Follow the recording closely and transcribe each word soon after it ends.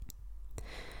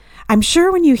I'm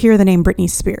sure when you hear the name Britney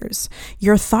Spears,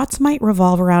 your thoughts might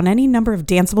revolve around any number of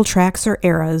danceable tracks or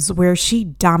eras where she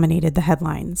dominated the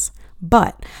headlines.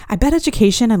 But I bet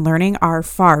education and learning are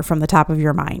far from the top of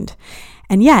your mind.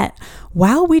 And yet,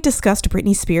 while we discussed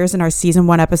Britney Spears in our Season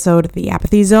 1 episode, The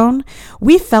Apathy Zone,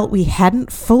 we felt we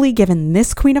hadn't fully given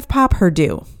this queen of pop her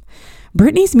due.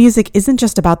 Britney's music isn't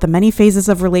just about the many phases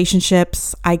of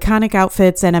relationships, iconic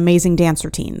outfits, and amazing dance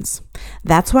routines.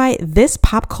 That's why this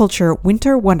pop culture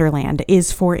winter wonderland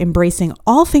is for embracing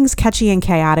all things catchy and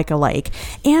chaotic alike,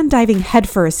 and diving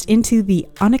headfirst into the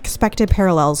unexpected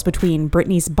parallels between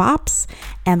Britney's bops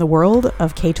and the world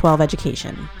of K-12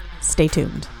 education. Stay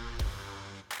tuned.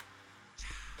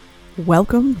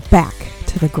 Welcome back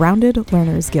to the Grounded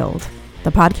Learners Guild,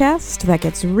 the podcast that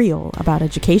gets real about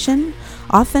education,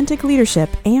 authentic leadership,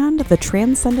 and the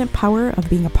transcendent power of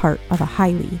being a part of a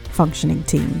highly functioning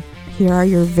team. Here are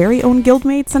your very own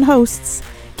guildmates and hosts,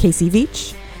 Casey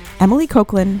Veach, Emily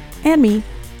Copeland, and me,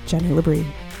 Jenny Labrie.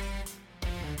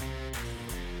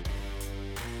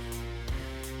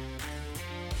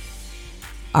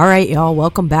 All right, y'all,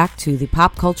 welcome back to the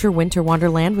Pop Culture Winter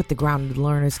Wonderland with the Grounded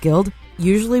Learners Guild.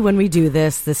 Usually when we do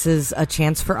this is a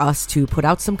chance for us to put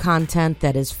out some content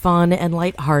that is fun and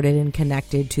lighthearted and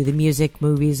connected to the music,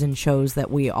 movies, and shows that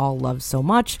we all love so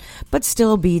much, but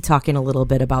still be talking a little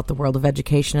bit about the world of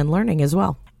education and learning as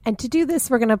well. And to do this,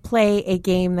 we're going to play a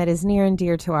game that is near and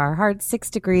dear to our hearts,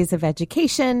 6 Degrees of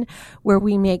Education, where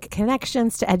we make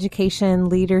connections to education,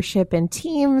 leadership, and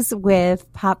teams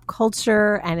with pop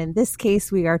culture. And in this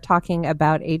case, we are talking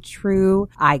about a true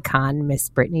icon, Miss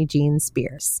Britney Jean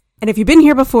Spears. And if you've been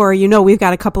here before, you know we've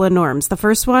got a couple of norms. The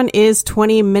first one is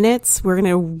 20 minutes. We're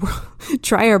going to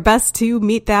try our best to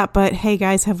meet that. But hey,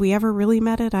 guys, have we ever really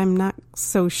met it? I'm not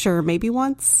so sure. Maybe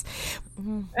once.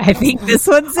 I think this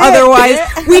one's it. Otherwise,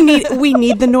 we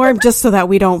need the norm just so that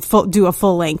we don't do a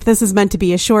full length. This is meant to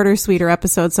be a shorter, sweeter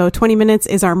episode. So 20 minutes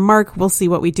is our mark. We'll see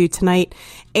what we do tonight.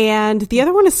 And the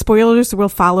other one is spoilers will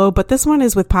follow, but this one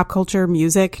is with pop culture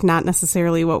music, not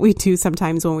necessarily what we do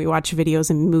sometimes when we watch videos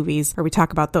and movies or we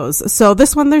talk about those. So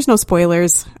this one, there's no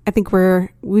spoilers. I think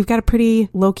we've got a pretty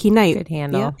low-key night. Good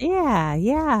handle.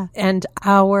 Yeah. And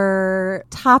our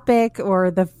topic,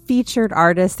 or the featured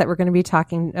artist that we're going to be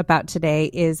talking about today,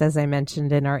 is, as I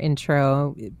mentioned in our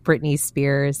intro, Britney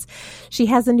Spears. She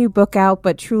has a new book out,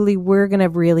 but truly we're going to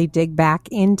really dig back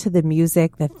into the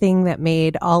music, the thing that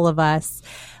made all of us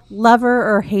love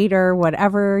her or hate her,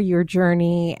 whatever your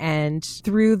journey. And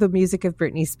through the music of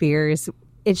Britney Spears,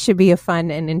 it should be a fun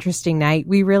and interesting night.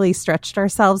 We really stretched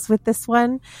ourselves with this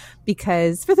one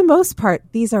because for the most part,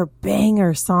 these are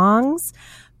banger songs.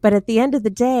 But at the end of the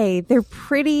day, they're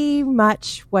pretty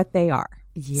much what they are.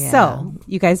 Yeah. So,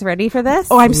 you guys ready for this?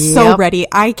 Oh, I'm so ready.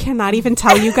 I cannot even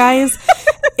tell you guys.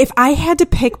 If I had to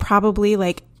pick probably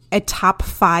like a top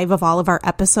 5 of all of our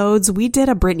episodes, we did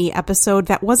a Britney episode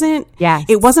that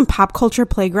it wasn't pop culture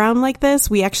playground like this.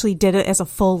 We actually did it as a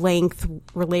full length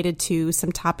related to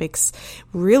some topics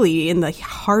really in the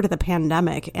heart of the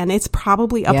pandemic. And it's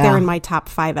probably up there in my top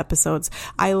 5 episodes.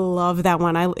 I love that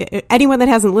one. Anyone that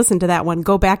hasn't listened to that one,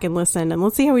 go back and listen. And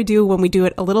let's see how we do when we do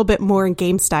it a little bit more in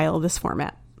game style, this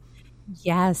format.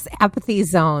 Yes, apathy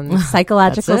zone,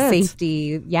 psychological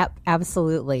safety. Yep,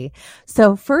 absolutely.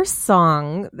 So first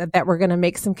song that we're going to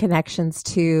make some connections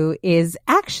to is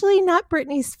actually not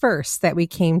Britney's first that we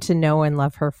came to know and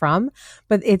love her from,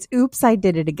 but it's Oops, I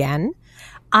Did It Again.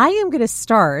 I am going to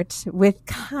start with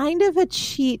kind of a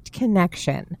cheat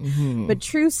connection, but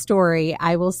true story.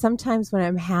 I will sometimes, when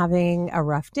I'm having a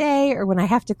rough day or when I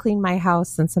have to clean my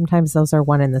house, and sometimes those are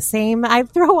one and the same, I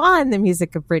throw on the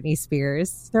music of Britney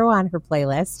Spears, throw on her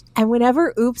playlist. And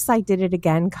whenever Oops, I Did It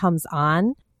Again comes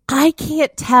on, I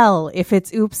can't tell if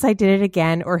it's Oops, I Did It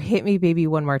Again or Hit Me Baby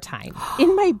One More Time.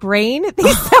 In my brain,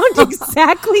 they sound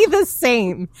exactly the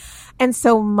same. And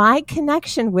so my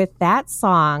connection with that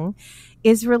song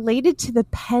is related to the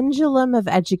pendulum of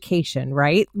education,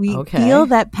 right? We feel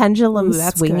that pendulum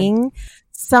swinging. Good.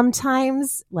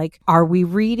 Sometimes, like, are we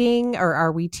reading or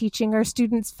are we teaching our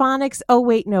students phonics? Oh,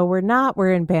 wait, no, we're not.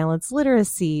 We're in balanced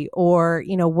literacy, or,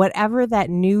 whatever that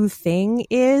new thing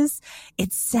is.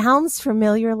 It sounds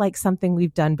familiar, like something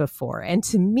we've done before. And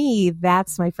to me,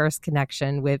 that's my first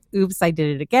connection with Oops, I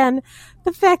Did It Again.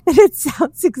 The fact that it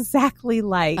sounds exactly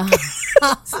like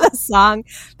the song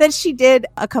that she did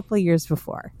a couple of years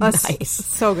before. Nice.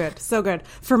 So good. So good.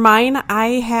 For mine,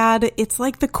 it's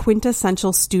like the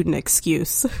quintessential student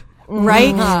excuse.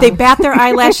 right? They bat their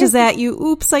eyelashes at you.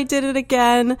 Oops, I did it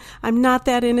again. I'm not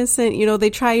that innocent. You know, they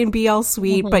try and be all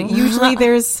sweet, but usually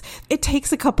it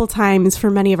takes a couple times for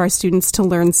many of our students to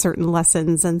learn certain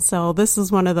lessons. And so this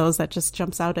is one of those that just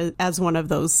jumps out as one of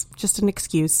those, just an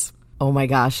excuse. Oh my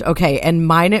gosh. Okay. And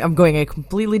mine, I'm going a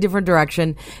completely different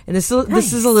direction. And this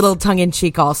is a little tongue in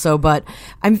cheek also, but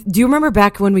do you remember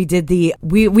back when we did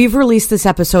we've released this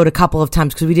episode a couple of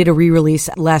times because we did a re-release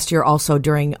last year also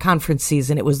during conference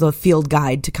season. It was the field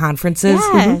guide to conferences.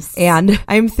 Yes. And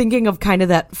I'm thinking of kind of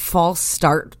that false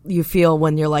start you feel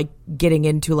when you're like getting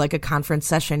into like a conference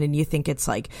session and you think it's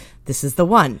like, this is the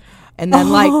one. And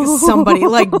then like somebody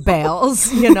like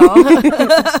bails, you know?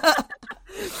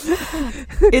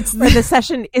 It's the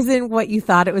session isn't what you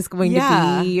thought it was going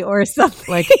to be or something.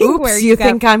 Like, oops, you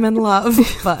think I'm in love.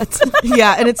 But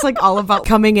yeah, and it's like all about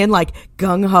coming in like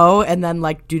gung ho and then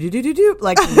like do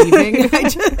like leaving.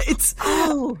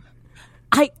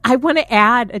 I want to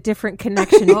add a different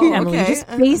connection, Emily, okay. just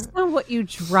based on what you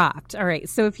dropped. All right.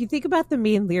 So if you think about the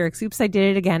main lyrics, oops, I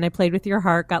did it again. I played with your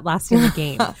heart, got lost in the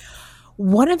game.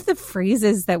 One of the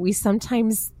phrases that we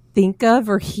sometimes think of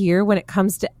or hear when it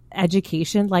comes to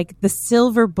education, like the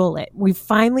silver bullet. We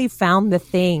finally found the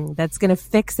thing that's going to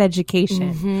fix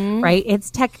education, right? It's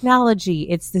technology.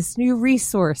 It's this new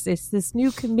resource. It's this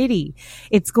new committee.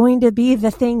 It's going to be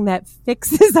the thing that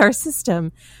fixes our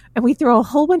system. And we throw a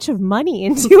whole bunch of money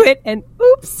into it and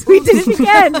oops, we did it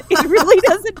again. It really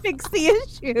doesn't fix the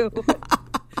issue.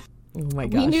 Oh my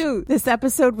gosh. We knew this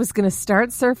episode was going to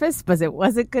start surface, but it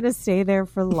wasn't going to stay there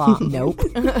for long. Nope.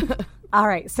 All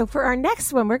right. So for our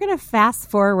next one, we're going to fast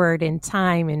forward in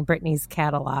time in Britney's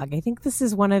catalog. I think this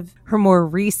is one of her more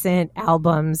recent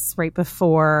albums right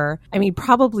before,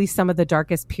 probably some of the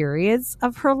darkest periods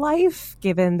of her life,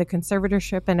 given the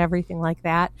conservatorship and everything like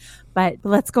that. But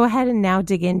let's go ahead and now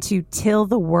dig into Till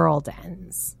the World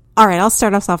Ends. All right. I'll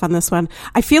start us off on this one.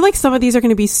 I feel like some of these are going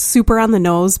to be super on the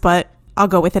nose, but I'll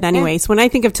go with it anyway. So when I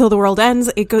think of Till the World Ends,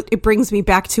 it brings me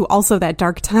back to also that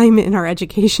dark time in our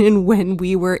education when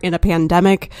we were in a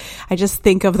pandemic. I just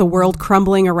think of the world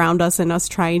crumbling around us and us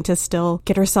trying to still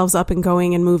get ourselves up and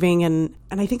going and moving. And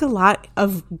I think a lot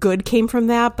of good came from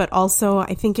that, but also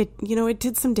I think it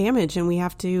did some damage and we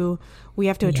have to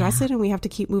address it and we have to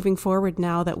keep moving forward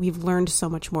now that we've learned so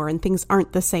much more and things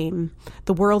aren't the same.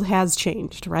 The world has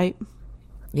changed, right?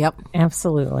 Yep.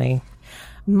 Absolutely.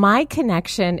 My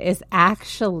connection is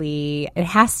actually, it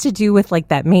has to do with like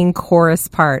that main chorus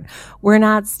part. We're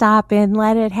not stopping.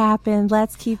 Let it happen.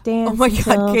 Let's keep dancing. Oh my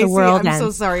God, Casey, the world I'm ends.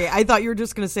 so sorry. I thought you were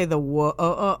just going to say the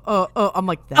I'm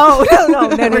like, that. Oh,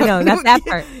 no, not that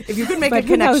part. If you could make a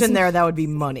connection there, that would be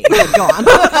money. Go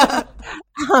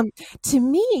on. To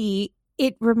me,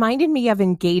 it reminded me of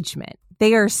engagement.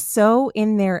 They are so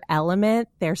in their element.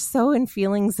 They're so in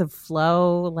feelings of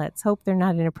flow. Let's hope they're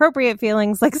not inappropriate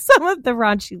feelings like some of the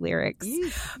raunchy lyrics.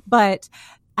 But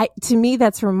to me,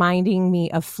 that's reminding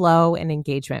me of flow and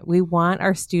engagement. We want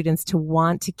our students to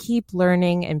want to keep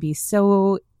learning and be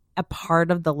so a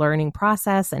part of the learning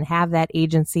process and have that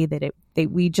agency that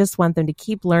we just want them to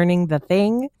keep learning the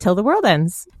thing till the world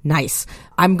ends. Nice.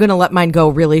 I'm going to let mine go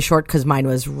really short because mine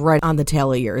was right on the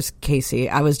tail of yours, Casey.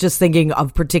 I was just thinking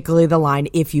of particularly the line,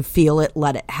 if you feel it,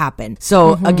 let it happen.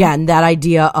 So again, that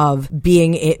idea of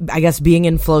being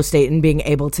in flow state and being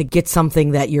able to get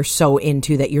something that you're so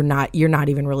into that you're not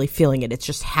even really feeling it. It's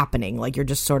just happening. Like you're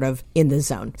just sort of in the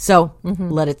zone. So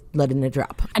let it in a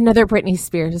drop. Another Britney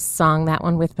Spears song, that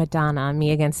one with Madonna,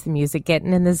 Me Against the Music,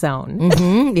 getting in the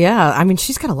zone. Yeah. I mean,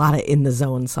 she's got a lot of in the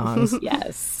zone songs.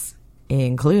 Yes.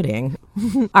 Including.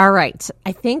 All right.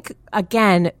 I think,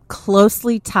 again,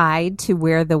 closely tied to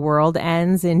Where the World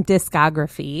Ends in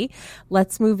discography.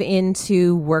 Let's move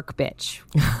into Work Bitch.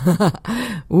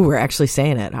 Ooh, we're actually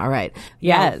saying it. All right.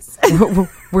 Yes.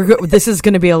 This is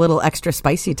going to be a little extra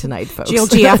spicy tonight, folks.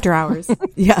 GLG after hours.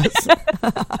 Yes.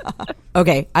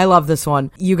 Okay, I love this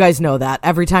one. You guys know that.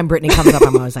 Every time Britney comes up,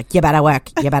 I'm always like, you better work,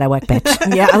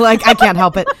 bitch. Yeah, like, I can't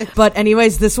help it. But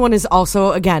anyways, this one is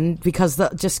also, again, because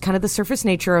just kind of the surface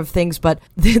nature of things, but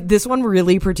this one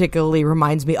really particularly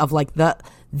reminds me of like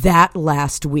that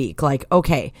last week. Like,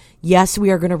 okay, yes,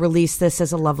 we are going to release this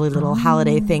as a lovely little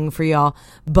holiday thing for y'all,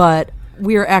 but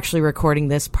we are actually recording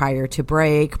this prior to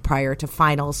break, prior to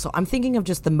finals. So I'm thinking of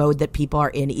just the mode that people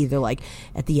are in, either like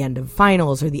at the end of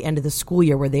finals or the end of the school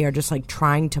year, where they are just like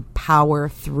trying to power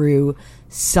through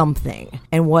something.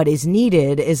 And what is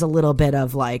needed is a little bit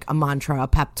of like a mantra, a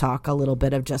pep talk, a little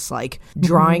bit of just like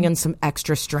drawing in some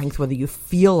extra strength, whether you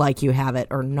feel like you have it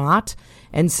or not.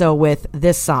 And so with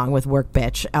this song, with Work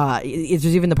Bitch,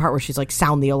 there's even the part where she's like,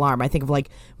 sound the alarm. I think of like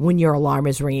when your alarm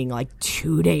is ringing like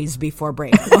 2 days before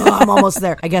break. Oh, I'm almost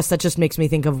there. I guess that just makes me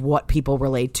think of what people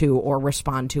relate to or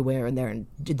respond to where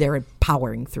they're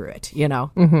empowering through it, you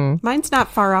know? Mm-hmm. Mine's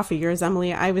not far off of yours,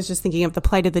 Emily. I was just thinking of the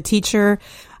plight of the teacher.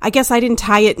 I guess I didn't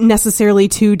tie it necessarily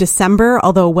to December,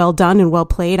 although well done and well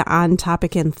played, on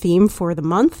topic and theme for the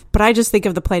month. But I just think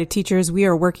of the plight of teachers. We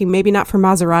are working, maybe not for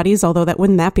Maseratis, although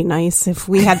wouldn't that be nice if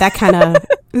we had that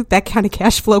kind of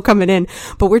cash flow coming in.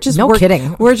 But we're just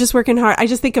kidding. We're just working hard. I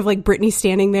just think of like Britney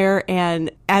standing there and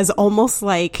as almost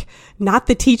like not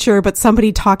the teacher, but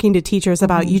somebody talking to teachers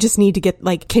about you just need to get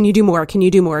like, can you do more? Can you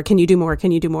do more? Can you do more?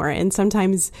 Can you do more? And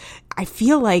sometimes I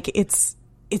feel like it's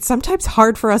sometimes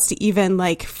hard for us to even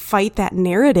like fight that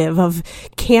narrative of,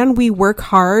 can we work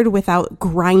hard without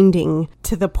grinding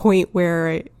to the point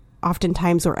where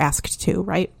oftentimes we're asked to,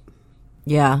 right?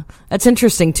 Yeah. That's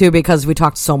interesting too, because we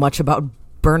talked so much about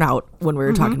burnout when we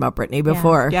were talking about Britney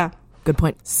before. Yeah. Good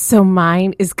point. So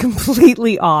mine is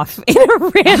completely off in a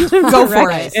random Go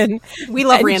direction. For it. We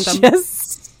love random.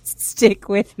 Just stick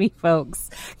with me, folks,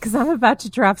 because I'm about to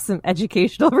drop some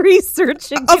educational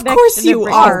research. And of course you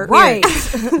are. Right.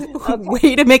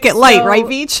 Way to make it light, right,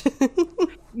 Beach?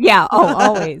 Yeah. Oh,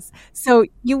 always. So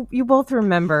you both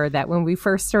remember that when we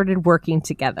first started working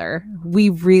together, we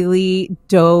really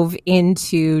dove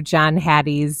into John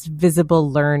Hattie's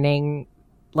visible learning,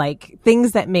 like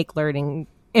things that make learning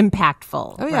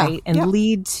impactful, right? And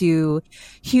lead to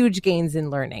huge gains in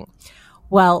learning.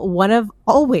 Well, one of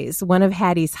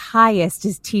Hattie's highest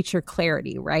is teacher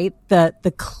clarity, right?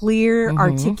 The clear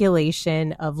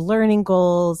articulation of learning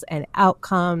goals and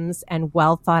outcomes and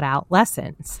well thought out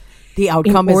lessons. The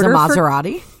outcome is a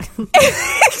Maserati.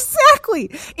 Exactly.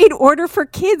 In order for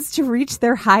kids to reach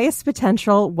their highest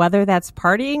potential, whether that's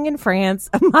partying in France,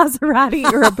 a Maserati,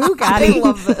 or a Bugatti, I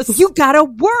love this. You gotta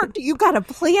work. You gotta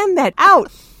plan that out.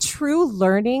 True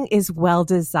learning is well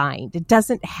designed. It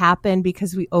doesn't happen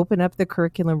because we open up the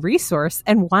curriculum resource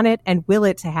and want it and will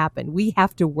it to happen. We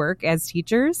have to work as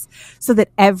teachers so that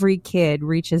every kid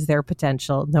reaches their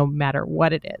potential, no matter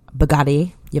what it is.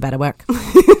 Bugatti, you better work.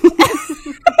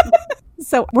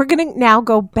 So we're going to now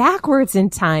go backwards in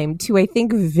time to, I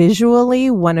think,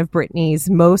 visually one of Britney's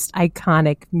most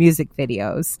iconic music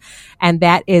videos, and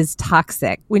that is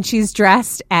Toxic, when she's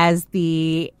dressed as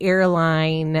the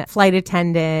airline flight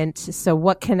attendant. So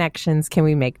what connections can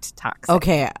we make to Toxic?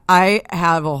 Okay, I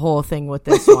have a whole thing with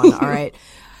this one, all right?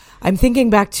 I'm thinking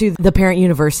back to the Parent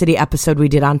University episode we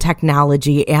did on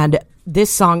technology, and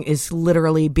this song is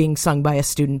literally being sung by a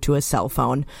student to a cell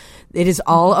phone. It is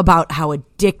all about how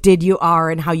addicted you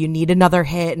are and how you need another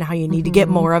hit and how you need to get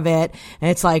more of it. And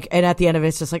it's like, and at the end of it,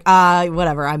 it's just like,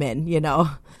 whatever, I'm in, you know,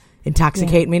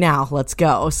 intoxicate me now. Let's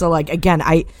go. So like, again,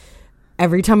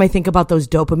 every time I think about those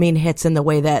dopamine hits and the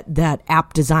way that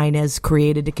app design is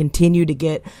created to continue to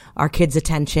get our kids'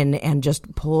 attention and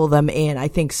just pull them in, I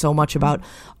think so much about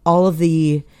all of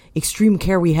the extreme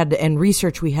care we had to, and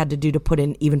research we had to do to put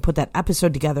that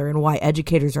episode together, and why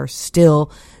educators are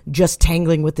still just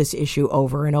tangling with this issue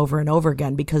over and over and over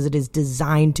again, because it is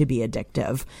designed to be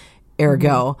addictive.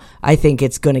 Ergo, I think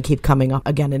it's going to keep coming up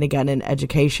again and again in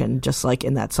education, just like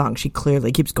in that song. She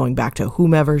clearly keeps going back to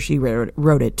whomever she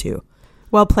wrote it to.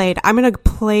 Well played. I'm going to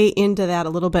play into that a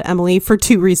little bit, Emily, for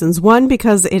two reasons. One,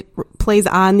 because it plays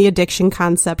on the addiction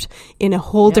concept in a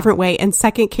whole different way. And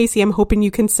second, Casey, I'm hoping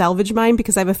you can salvage mine,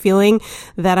 because I have a feeling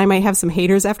that I might have some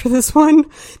haters after this one.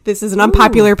 This is an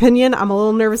unpopular opinion. I'm a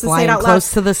little nervous to say it out loud.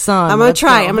 Close to the sun. I'm going to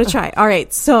try. All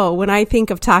right. So when I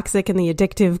think of toxic and the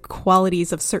addictive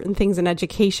qualities of certain things in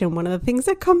education, one of the things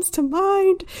that comes to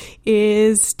mind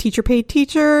is teacher paid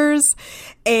teachers,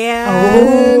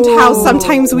 and how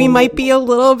sometimes we might be a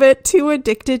little bit too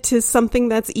addicted to something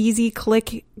that's easy,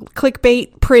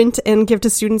 clickbait, print, and give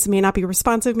to students. May not be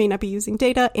responsive, may not be using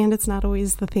data, and it's not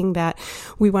always the thing that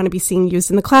we want to be seeing used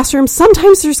in the classroom.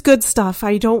 Sometimes there's good stuff.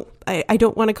 I don't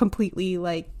want to completely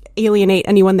like alienate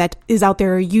anyone that is out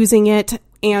there using it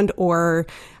and or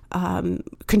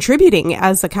contributing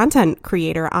as a content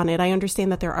creator on it. I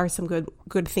understand that there are some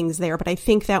good things there, but I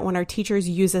think that when our teachers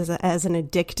use it as an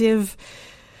addictive,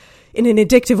 in an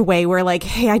addictive way, where like,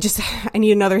 hey, I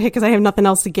need another hit because I have nothing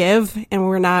else to give, and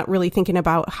we're not really thinking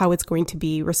about how it's going to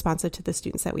be responsive to the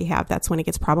students that we have, that's when it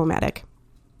gets problematic.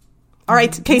 All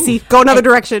right, Casey, go another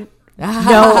direction.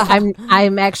 No,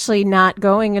 I'm actually not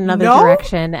going another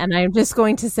direction, and I'm just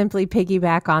going to simply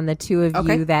piggyback on the two of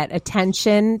you, that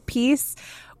attention piece.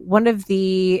 One of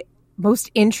the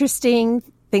most interesting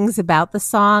things about the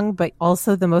song, but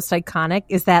also the most iconic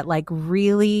is that like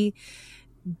really,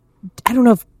 I don't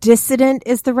know if dissident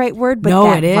is the right word, but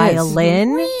that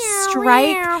violin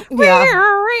strike,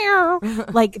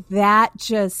 like that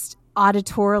just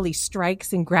auditorily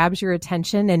strikes and grabs your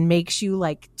attention and makes you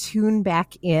like tune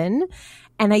back in.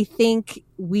 And I think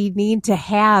we need to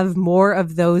have more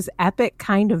of those epic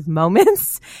kind of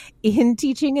moments in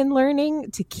teaching and learning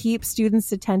to keep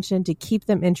students' attention, to keep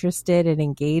them interested and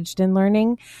engaged in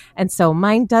learning. And so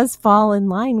mine does fall in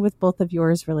line with both of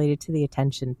yours related to the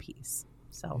attention piece.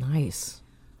 So nice.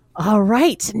 All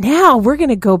right. Now we're going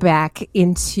to go back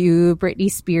into Britney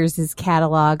Spears'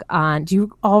 catalog on, do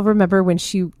you all remember when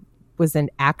she was an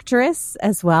actress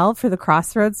as well for the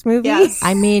Crossroads movie? Yes.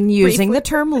 I mean, using the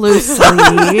term loosely.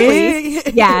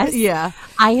 Yes. Yeah.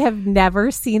 I have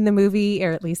never seen the movie,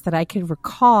 or at least that I can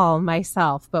recall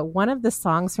myself, but one of the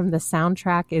songs from the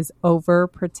soundtrack is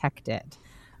Overprotected.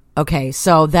 Okay,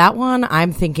 so that one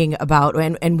I'm thinking about,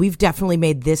 and we've definitely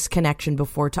made this connection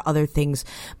before to other things,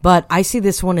 but I see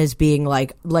this one as being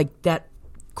like that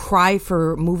cry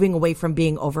for moving away from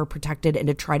being overprotected and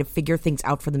to try to figure things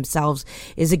out for themselves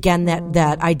is again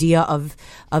that idea of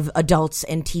adults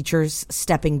and teachers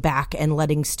stepping back and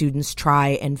letting students try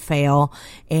and fail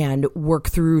and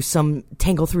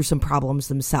tangle through some problems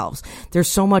themselves. There's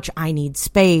so much I need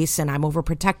space and I'm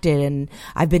overprotected and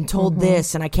I've been told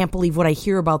this and I can't believe what I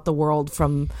hear about the world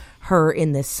from her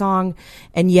in this song.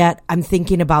 And yet I'm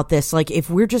thinking about this, like if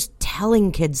we're just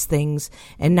telling kids things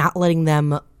and not letting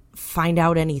them find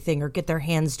out anything or get their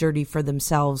hands dirty for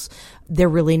themselves, they're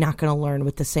really not going to learn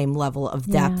with the same level of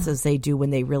depth as they do when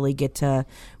they really get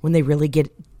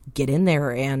in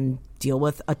there and deal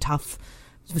with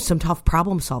some tough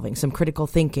problem solving, some critical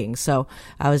thinking. So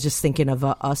I was just thinking of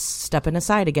us stepping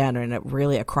aside again, and it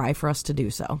really a cry for us to do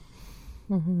so.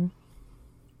 Mm-hmm.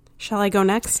 Shall I go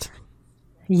next?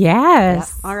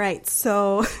 Yes. Yeah. All right.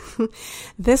 So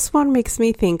this one makes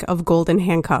me think of golden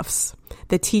handcuffs.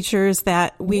 The teachers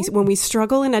that when we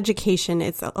struggle in education,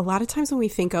 it's a lot of times when we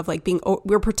think of like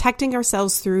we're protecting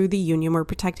ourselves through the union, we're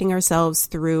protecting ourselves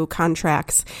through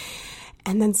contracts.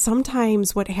 And then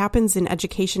sometimes what happens in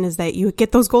education is that you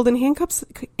get those golden handcuffs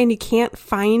and you can't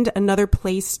find another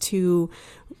place to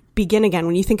begin again.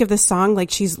 When you think of this song,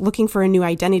 like she's looking for a new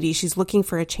identity, she's looking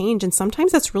for a change. And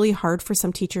sometimes that's really hard for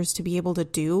some teachers to be able to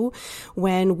do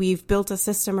when we've built a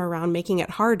system around making it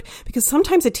hard, because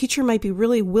sometimes a teacher might be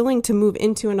really willing to move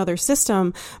into another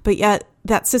system, but yet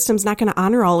that system's not going to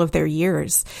honor all of their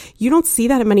years. You don't see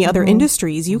that in many other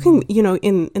industries. You can,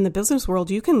 in the business world,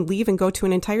 you can leave and go to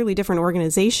an entirely different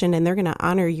organization and they're going to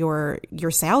honor your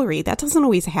salary. That doesn't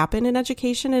always happen in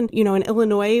education. And, in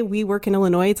Illinois, we work in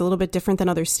Illinois. It's a little bit different than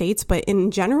other states, but in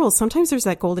general, sometimes there's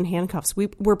that golden handcuffs.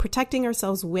 We're protecting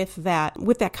ourselves with that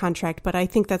contract. But I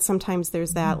think that sometimes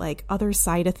there's that like other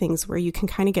side of things where you can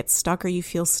kind of get stuck or you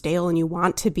feel stale and you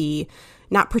want to be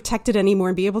not protected anymore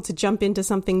and be able to jump into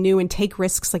something new and take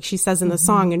risks, like she says in the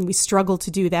song. And we struggle to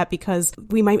do that because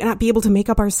we might not be able to make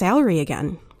up our salary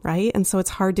again, right? And so it's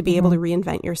hard to be able to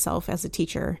reinvent yourself as a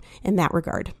teacher in that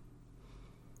regard.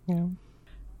 Yeah.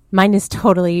 Mine is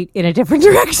totally in a different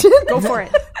direction. Go for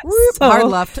it. Hard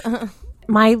left.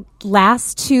 My the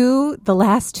last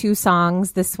two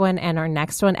songs, this one and our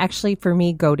next one, actually for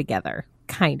me go together,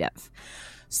 kind of.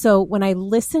 So when I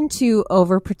listened to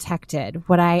Overprotected,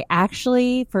 what I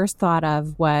actually first thought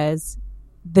of was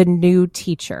the new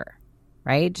teacher,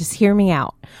 right? Just hear me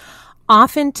out.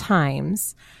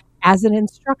 Oftentimes, as an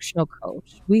instructional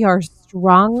coach, we are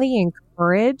strongly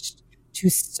encouraged to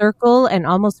circle and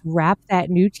almost wrap that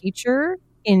new teacher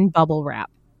in bubble wrap,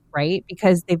 right?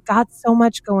 Because they've got so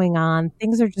much going on.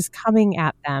 Things are just coming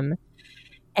at them.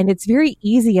 And it's very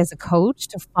easy as a coach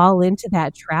to fall into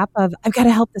that trap of, I've got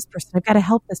to help this person. I've got to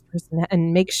help this person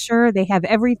and make sure they have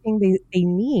everything they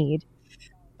need.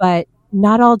 But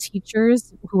not all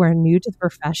teachers who are new to the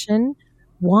profession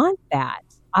want that.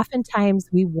 Oftentimes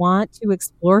we want to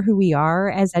explore who we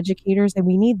are as educators, and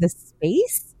we need the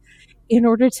space in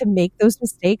order to make those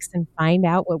mistakes and find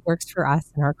out what works for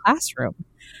us in our classroom.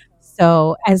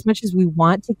 So as much as we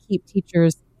want to keep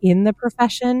teachers in the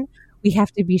profession, we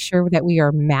have to be sure that we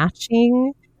are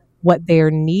matching what their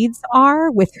needs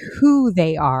are with who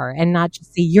they are, and not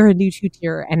just say, you're a new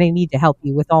tutor and I need to help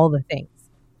you with all the things.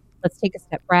 Let's take a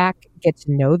step back, get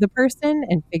to know the person,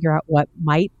 and figure out what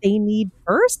might they need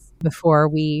first before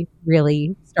we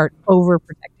really start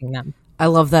overprotecting them. I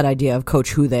love that idea of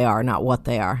coach who they are, not what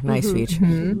they are. Nice feature.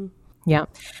 Mm-hmm. Yeah.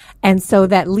 And so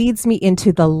that leads me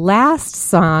into the last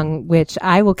song, which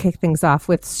I will kick things off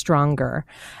with, Stronger.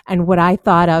 And what I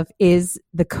thought of is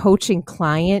the coaching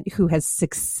client who has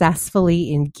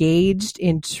successfully engaged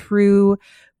in true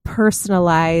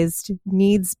personalized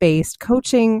needs-based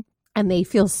coaching, and they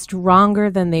feel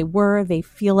stronger than they were. They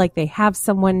feel like they have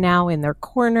someone now in their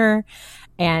corner.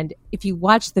 And if you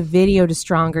watch the video to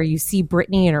Stronger, you see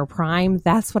Britney in her prime.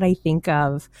 That's what I think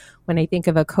of when I think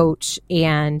of a coach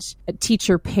and a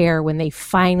teacher pair when they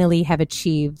finally have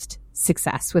achieved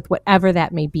success with whatever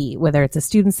that may be, whether it's a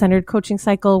student-centered coaching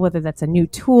cycle, whether that's a new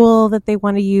tool that they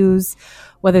want to use,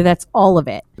 whether that's all of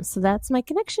it. So that's my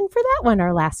connection for that one,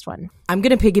 our last one. I'm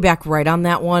going to piggyback right on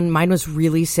that one. Mine was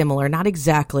really similar. Not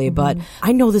exactly, but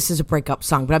I know this is a breakup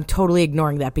song, but I'm totally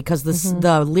ignoring that because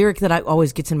the lyric that I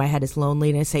always gets in my head is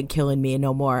loneliness ain't killing me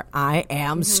no more. I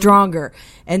am stronger.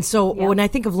 And so when I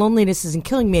think of loneliness isn't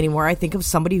killing me anymore, I think of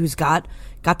somebody who's got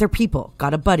their people,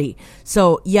 got a buddy.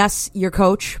 So yes, your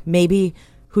coach, maybe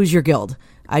who's your guild?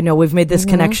 I know we've made this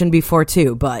connection before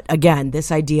too, but again,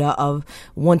 this idea of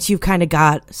once you've kind of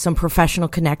got some professional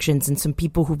connections and some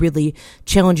people who really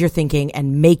challenge your thinking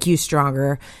and make you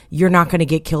stronger, you're not going to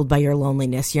get killed by your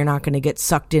loneliness. You're not going to get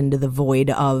sucked into the void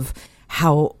of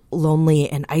how lonely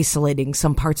and isolating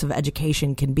some parts of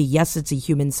education can be. Yes, it's a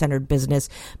human-centered business,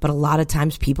 but a lot of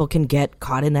times people can get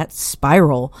caught in that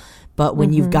spiral. But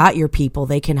when you've got your people,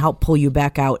 they can help pull you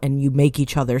back out and you make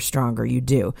each other stronger. You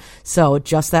do. So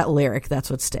just that lyric,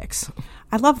 that's what sticks.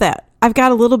 I love that. I've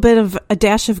got a little bit of a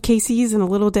dash of Casey's and a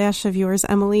little dash of yours,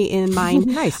 Emily, in mine.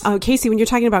 Nice. Casey, when you're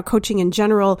talking about coaching in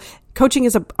general, coaching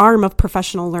is an arm of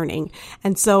professional learning.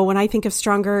 And so when I think of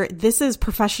Stronger, this is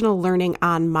professional learning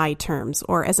on my terms,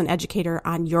 or as an educator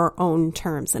on your own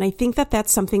terms. And I think that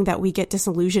that's something that we get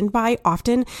disillusioned by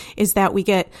often, is that we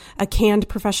get a canned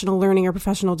professional learning or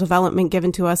professional development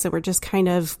given to us and we're just kind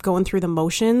of going through the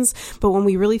motions. But when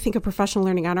we really think of professional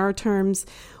learning on our terms,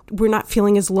 we're not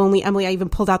feeling as lonely. Emily, I even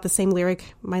pulled out the same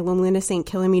lyric, my loneliness ain't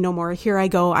killing me no more. Here I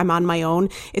go, I'm on my own.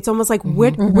 It's almost like,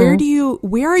 where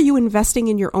are you investing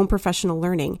in your own professional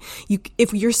learning?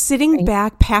 If you're sitting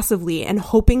back passively and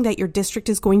hoping that your district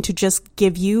is going to just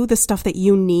give you the stuff that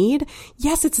you need,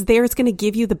 yes, it's there. It's going to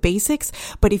give you the basics.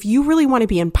 But if you really want to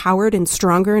be empowered and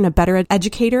stronger and a better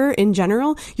educator in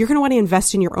general, you're going to want to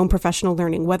invest in your own professional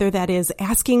learning, whether that is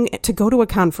asking to go to a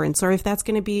conference, or if that's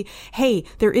going to be, hey,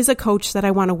 there is a coach that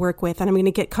I want to work with and I'm going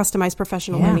to get customized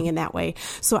professional learning in that way.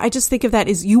 So I just think of that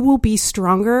as you will be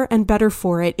stronger and better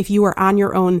for it if you are on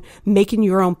your own, making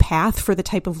your own path for the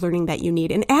type of learning that you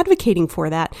need and advocating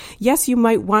for that. Yes, you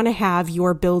might want to have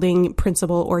your building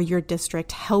principal or your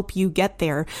district help you get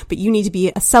there, but you need to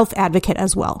be a self-advocate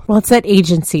as well. Well, it's that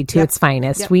agency to its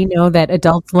finest. We know that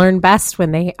adults learn best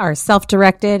when they are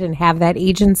self-directed and have that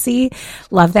agency.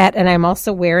 Love that. And I'm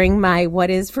also wearing my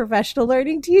What is Professional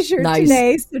Learning t-shirt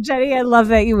today. So Jenny, I love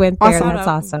that you went there. Awesome. That's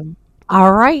awesome.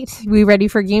 All right. We ready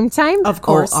for game time? Of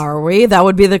course. Oh, are we? That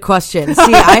would be the question.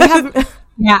 See, I have...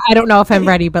 Yeah, I don't know if I'm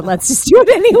ready, but let's just do it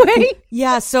anyway.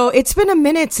 Yeah, so it's been a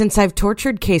minute since I've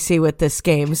tortured Casey with this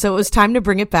game, so it was time to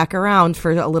bring it back around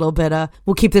for a little bit.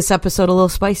 We'll keep this episode a little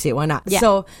spicy. Why not? Yeah.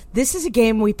 So this is a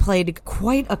game we played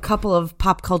quite a couple of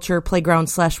pop culture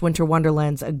playground / winter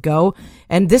wonderlands ago,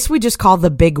 and this we just call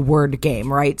the big word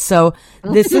game, right? So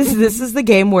this is the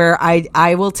game where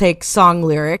I will take song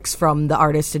lyrics from the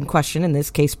artist in question, in this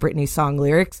case Britney's song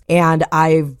lyrics, and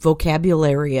I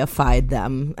vocabulary-ified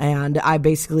them, and I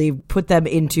basically put them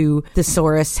into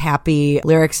thesaurus happy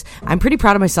lyrics. I'm pretty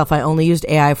proud of myself. I only used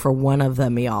AI for one of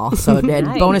them, y'all. So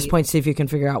nice. Bonus points see if you can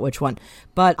figure out which one.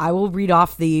 But I will read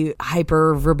off the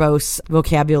hyper verbose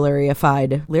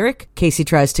vocabulary-ified lyric. Casey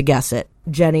tries to guess it.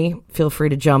 Jenny, feel free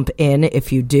to jump in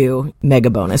if you do. Mega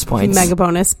bonus points. Mega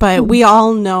bonus, but we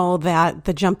all know that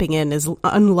the jumping in is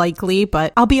unlikely,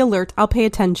 but I'll be alert. I'll pay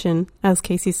attention, as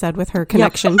Casey said with her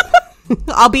connection. Yep.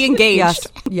 I'll be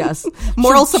engaged. Yes.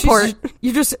 Moral support.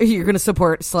 You're going to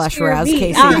support / Raz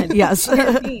Casey. Yes.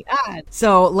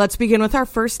 So let's begin with our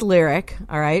first lyric.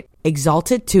 All right.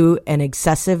 Exalted to an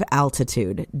excessive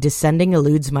altitude, descending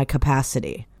eludes my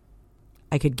capacity.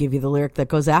 I could give you the lyric that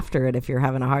goes after it if you're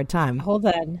having a hard time. Hold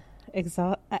on.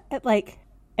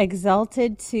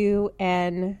 Exalted to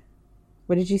an...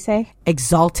 What did you say?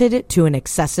 Exalted to an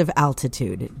excessive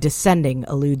altitude, descending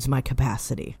eludes my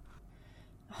capacity.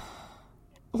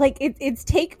 Like it's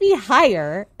take me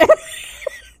higher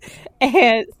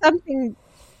and something.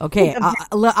 Okay,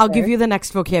 I'll give you the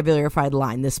next vocabulary-ified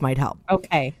line. This might help.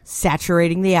 Okay.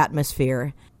 Saturating the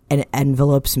atmosphere and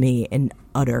envelopes me in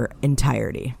utter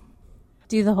entirety.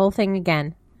 Do the whole thing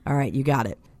again. All right, you got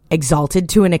it. Exalted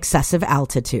to an excessive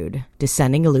altitude,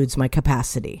 descending eludes my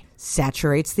capacity,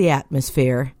 saturates the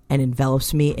atmosphere, and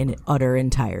envelops me in utter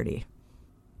entirety.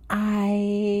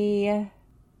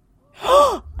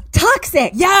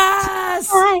 Toxic. Yes!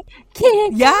 I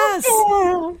can't Yes!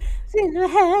 down. It's in the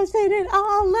house and it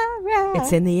all around.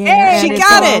 It's in the air and she it's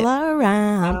got all it.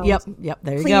 around. Wow. Yep,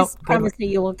 there you Please go. Good promise work. me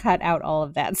you will cut out all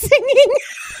of that singing.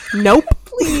 Nope.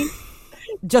 Please.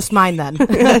 Just mine then.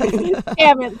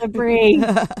 Damn it, the brain.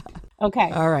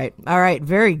 Okay. All right.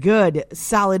 Very good.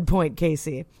 Solid point,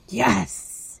 Casey.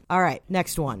 Yes. All right,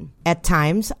 next one. At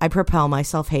times, I propel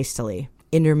myself hastily,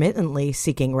 intermittently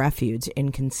seeking refuge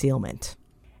in concealment.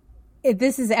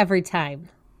 This is every time.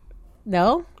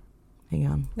 No? Hang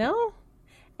on. No?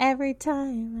 Every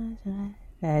time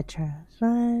I trust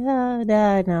my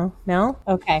No?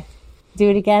 Okay. Do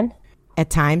it again. At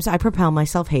times, I propel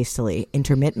myself hastily,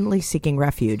 intermittently seeking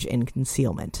refuge in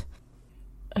concealment.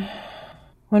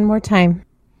 One more time.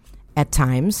 At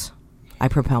times, I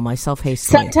propel myself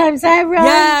hastily. Sometimes I run.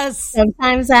 Yes!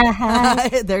 Sometimes I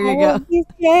hide. There you I go. won't be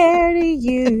scared of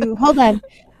you. Hold on.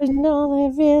 And all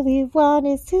I really want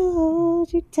is to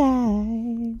hold you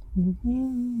tight.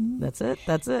 That's it.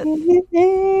 Every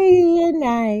day and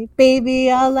night.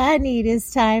 Baby, all I need is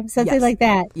time. Something Yes. like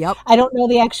that. Yep. I don't know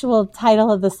the actual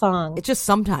title of the song. It's just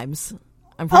sometimes.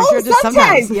 I'm pretty sure just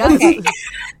sometimes. sometimes. Yes. Okay.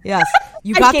 Yes.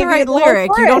 You I got gave the you right the whole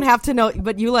lyric. You don't chorus. have to know,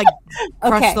 but you like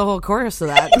crushed Okay. the whole chorus of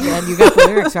that and you got the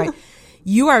lyrics right.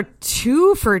 You are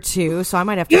 2 for 2, so I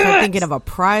might have to start thinking of a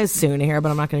prize soon here, but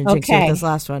I'm not going to jinx you with this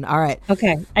last one. All right.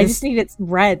 Okay. I just need it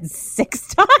read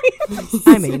 6 times.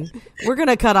 I mean, we're going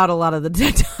to cut out a lot of the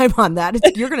time on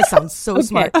that. You're going to sound so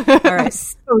smart. All right.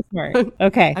 So smart.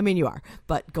 Okay. I mean, you are,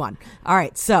 but go on. All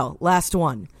right. So, last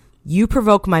one. You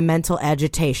provoke my mental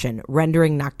agitation,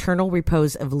 rendering nocturnal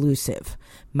repose elusive.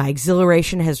 My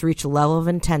exhilaration has reached a level of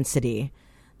intensity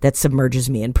that submerges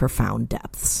me in profound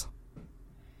depths.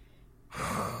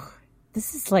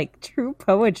 This is like true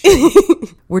poetry.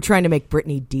 We're trying to make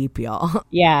Britney deep, y'all.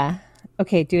 Yeah.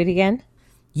 Okay, do it again.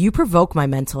 You provoke my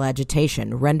mental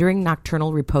agitation, rendering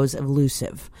nocturnal repose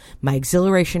elusive. My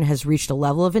exhilaration has reached a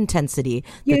level of intensity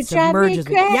that You drive me submerges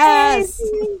crazy. Yes!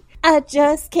 I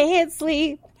just can't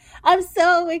sleep. I'm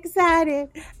so excited.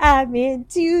 I'm in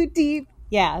too deep.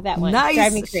 Yeah, that one. Drive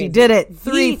me Nice. crazy. She did it.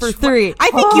 3 for 3. I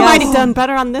think you might have done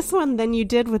better on this one than you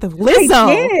did with Lizzo.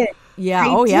 I did. Yeah.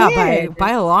 I Yeah. did.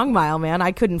 By a long mile, man.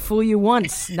 I couldn't fool you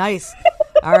once. Nice.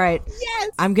 All right. Yes.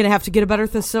 I'm going to have to get a better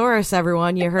thesaurus,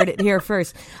 everyone. You heard it here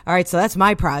first. All right. So that's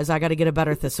my prize. I got to get a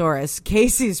better thesaurus.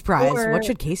 Casey's prize. What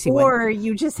should Casey win? Or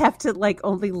you just have to like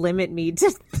only limit me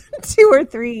to 2 or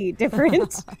 3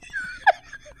 different.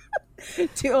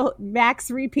 2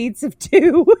 max repeats of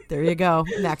 2. There you go.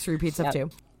 Max repeats of 2.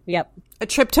 Yep. A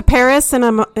trip to Paris and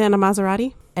a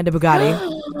Maserati. And a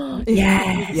Bugatti.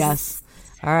 Yes. Yes.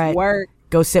 All right. Work.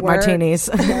 Go sip Work. martinis.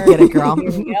 Get it, girl.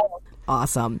 Here we go.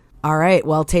 Awesome. All right.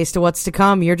 Well, taste of what's to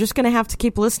come. You're just going to have to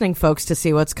keep listening, folks, to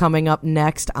see what's coming up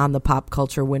next on the Pop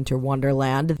Culture Winter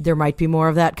Wonderland. There might be more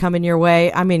of that coming your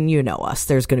way. I mean, you know us.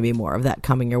 There's going to be more of that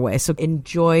coming your way. So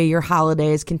enjoy your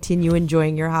holidays. Continue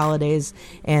enjoying your holidays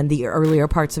and the earlier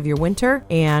parts of your winter.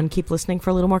 And keep listening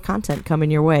for a little more content coming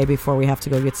your way before we have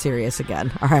to go get serious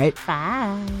again. All right.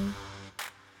 Bye.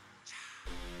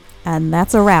 And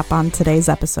that's a wrap on today's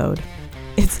episode.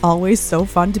 It's always so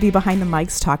fun to be behind the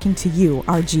mics talking to you,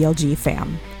 our GLG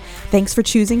fam. Thanks for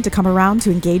choosing to come around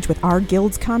to engage with our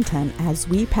guild's content as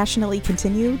we passionately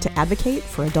continue to advocate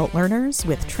for adult learners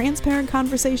with transparent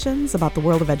conversations about the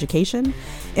world of education,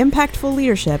 impactful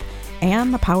leadership,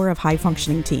 and the power of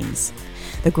high-functioning teams.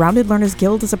 The Grounded Learners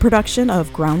Guild is a production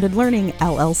of Grounded Learning,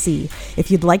 LLC.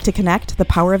 If you'd like to connect, the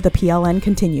power of the PLN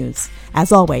continues.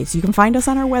 As always, you can find us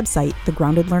on our website,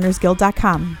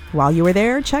 thegroundedlearnersguild.com. While you are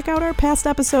there, check out our past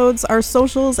episodes, our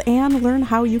socials, and learn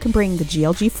how you can bring the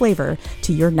GLG flavor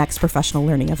to your next professional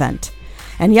learning event.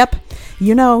 And yep,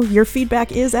 you know, your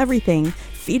feedback is everything.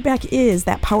 Feedback is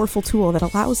that powerful tool that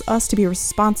allows us to be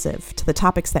responsive to the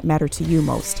topics that matter to you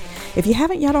most. If you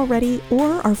haven't yet already or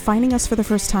are finding us for the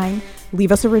first time,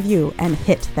 leave us a review and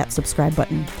hit that subscribe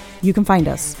button. You can find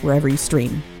us wherever you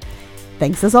stream.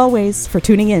 Thanks as always for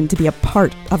tuning in to be a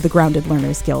part of the Grounded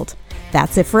Learners Guild.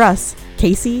 That's it for us,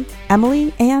 Casey,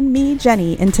 Emily, and me,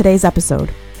 Jenny, in today's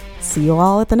episode. See you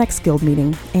all at the next guild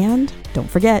meeting, and don't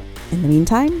forget, in the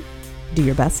meantime, do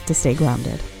your best to stay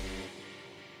grounded.